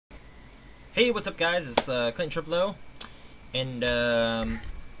Hey, what's up guys? It's Clinton Triple O, and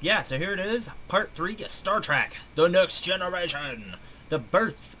yeah, so here it is, part 3 of Star Trek, The Next Generation, The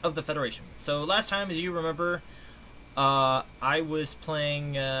Birth of the Federation. So last time, as you remember, I was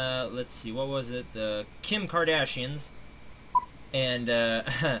playing, let's see, what was it, the Kim Kardashians, and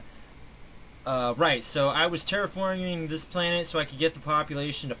right, so I was terraforming this planet so I could get the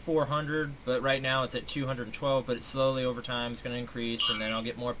population to 400, but right now it's at 212, but it slowly over time is going to increase, and then I'll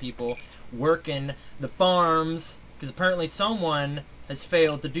get more people working the farms, because apparently someone has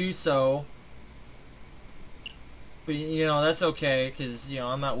failed to do so. But, you know, that's okay, because, you know,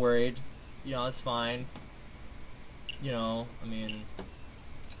 I'm not worried. You know, that's fine. You know, I mean,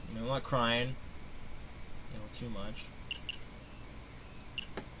 I'm not crying, you know, too much.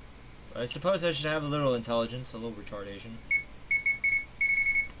 I suppose I should have a little intelligence, a little retardation.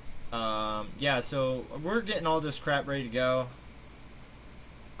 Yeah, so we're getting all this crap ready to go.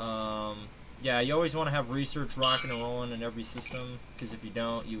 Yeah, you always want to have research rocking and rolling in every system, because if you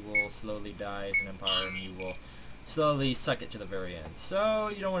don't, you will slowly die as an empire, and you will slowly suck it to the very end. So,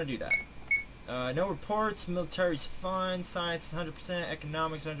 you don't want to do that. No reports, military's fine, science 100%,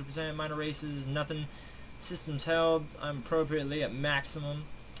 economics 100%, minor races, nothing. Systems held, I'm appropriately at maximum.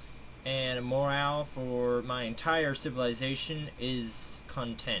 And morale for my entire civilization is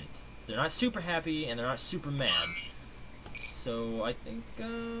content. They're not super happy and they're not super mad. So I think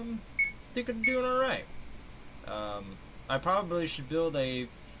I'm doing alright. I probably should build a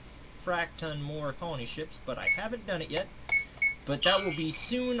frac ton more colony ships, but I haven't done it yet. But that will be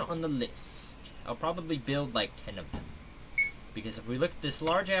soon on the list. I'll probably build like 10 of them. Because if we look at this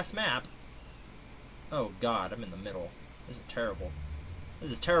large ass map, oh god, I'm in the middle. This is terrible.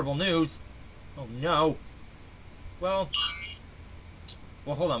 This is terrible news. Oh no. Well,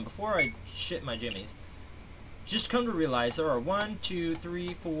 hold on. Before I shit my jimmies, just come to realize there are 1, 2,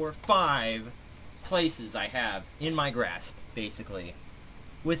 3, 4, 5 places I have in my grasp, basically.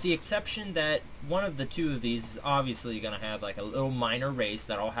 With the exception that one of the two of these is obviously going to have like a little minor race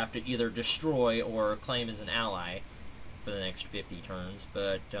that I'll have to either destroy or claim as an ally for the next 50 turns.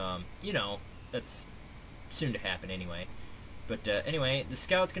 But, you know, that's soon to happen anyway. But anyway, the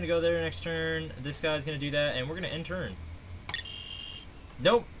scout's going to go there next turn, this guy's going to do that, and we're going to end turn.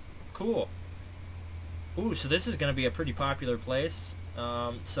 Nope. Cool. Ooh, so this is going to be a pretty popular place.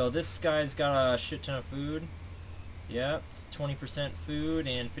 So this guy's got a shit ton of food. Yep, 20% food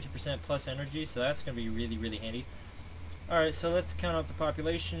and 50% plus energy, so that's going to be really, really handy. Alright, so let's count up the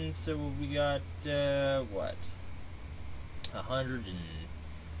population. So we got, what?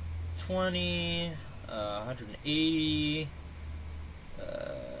 120, 180...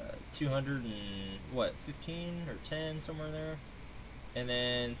 200 and what, 15 or 10, somewhere there. And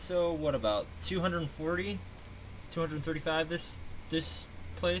then, so what about 240, 235 this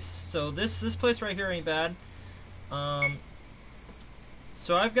place. So this place right here ain't bad.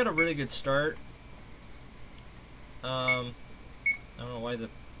 So I've got a really good start. I don't know why the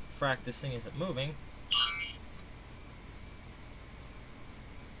frack this thing isn't moving.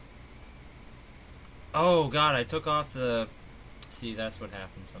 Oh god, I took off the... See, that's what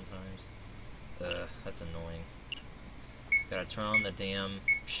happens sometimes. That's annoying. Gotta turn on the damn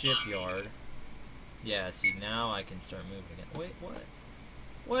shipyard. Yeah, see, now I can start moving again. Wait, what?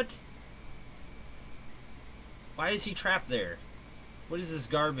 What? Why is he trapped there? What is this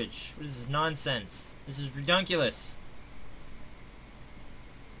garbage? What is this nonsense? This is redunculous.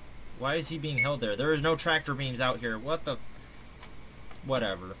 Why is he being held there? There is no tractor beams out here. What the...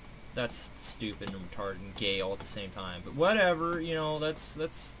 Whatever. That's stupid and retarded and gay all at the same time. But whatever, you know, that's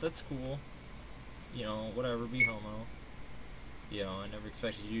cool. You know, whatever, be homo. You know, I never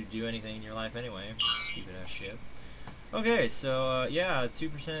expected you to do anything in your life anyway. Stupid ass shit. Okay, so, yeah,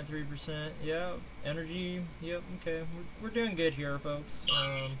 2%, 3%, yeah, energy, yep, okay. We're doing good here, folks.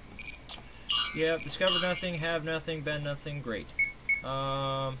 Yeah, discover nothing, have nothing, bend nothing, great.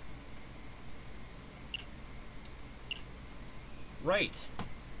 Right.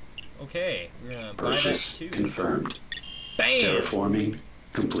 Okay, we're gonna buy that too. Confirmed. Bam! Terraforming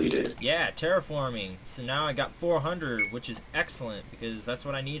completed. Yeah, terraforming. So now I got 400, which is excellent, because that's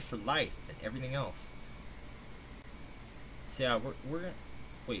what I need for life and everything else. So yeah, we're gonna...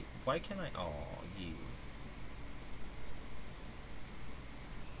 Wait, why can't I... Oh, you...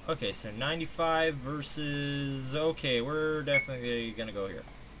 Okay, so 95 versus... Okay, we're definitely gonna go here.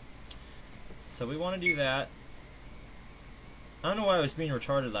 So we want to do that. I don't know why I was being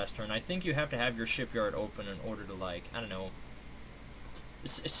retarded last turn. I think you have to have your shipyard open in order to, like, I don't know.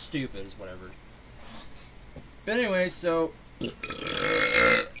 It's stupid, it's whatever. But anyway, so...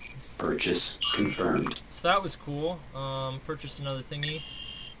 Purchase confirmed. So that was cool. Purchased another thingy.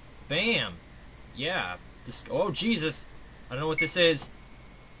 Bam! Yeah. This. Oh, Jesus! I don't know what this is.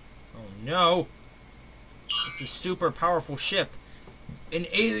 Oh, no! It's a super powerful ship. An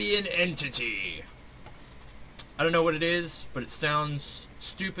alien entity. I don't know what it is, but it sounds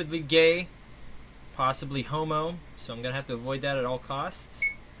stupidly gay. Possibly homo. So I'm going to have to avoid that at all costs.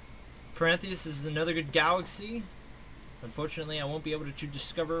 Prometheus is another good galaxy. Unfortunately, I won't be able to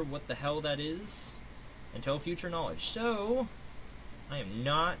discover what the hell that is until future knowledge. So, I am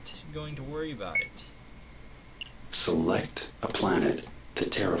not going to worry about it. Select a planet to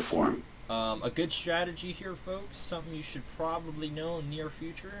terraform. A good strategy here, folks, something you should probably know in the near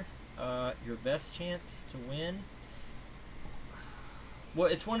future. Your best chance to win. Well,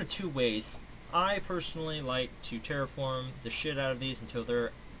 it's one of two ways. I personally like to terraform the shit out of these until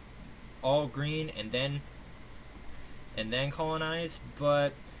they're all green and then colonize,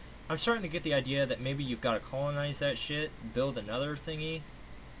 but I'm starting to get the idea that maybe you've got to colonize that shit, build another thingy,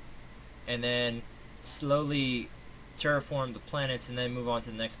 and then slowly terraform the planets and then move on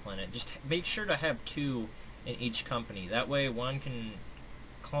to the next planet. Just make sure to have two in each company. That way one can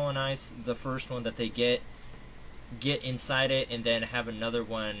colonize the first one that they get inside it, and then have another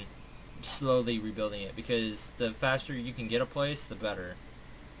one slowly rebuilding it, because the faster you can get a place, the better.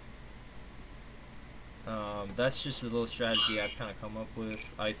 That's just a little strategy I've kind of come up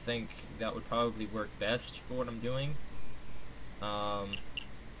with. I think that would probably work best for what I'm doing. I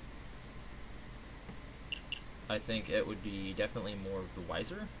think it would be definitely more of the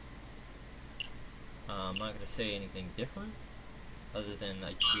wiser. I'm not going to say anything different, other than,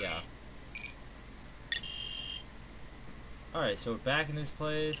 like, yeah. Alright, so we're back in this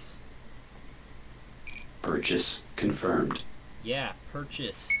place. Purchase confirmed. Yeah,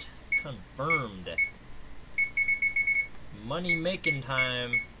 purchased. Confirmed. Money making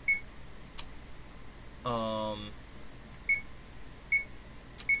time.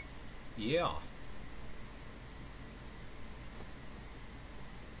 Yeah.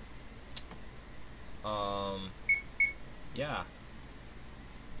 Yeah.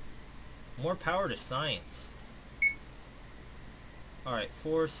 More power to science. Alright,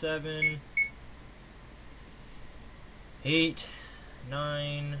 4, 7, 8,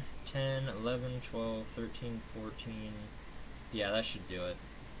 9, 10, 11, 12, 13, 14. Yeah, that should do it.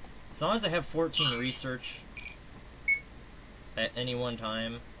 As long as I have 14 research at any one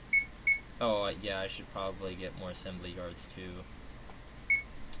time. Oh, yeah, I should probably get more assembly yards too.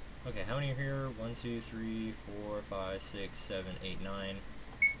 Okay, how many are here? 1, 2, 3, 4, 5, 6, 7, 8, 9. Alright,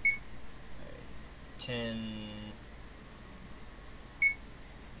 10.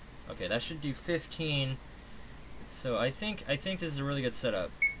 Okay, that should do 15. So I think this is a really good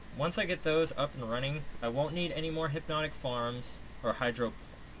setup. Once I get those up and running, I won't need any more hypnotic farms or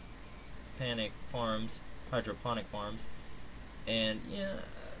hydroponic farms, and yeah,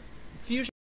 fusion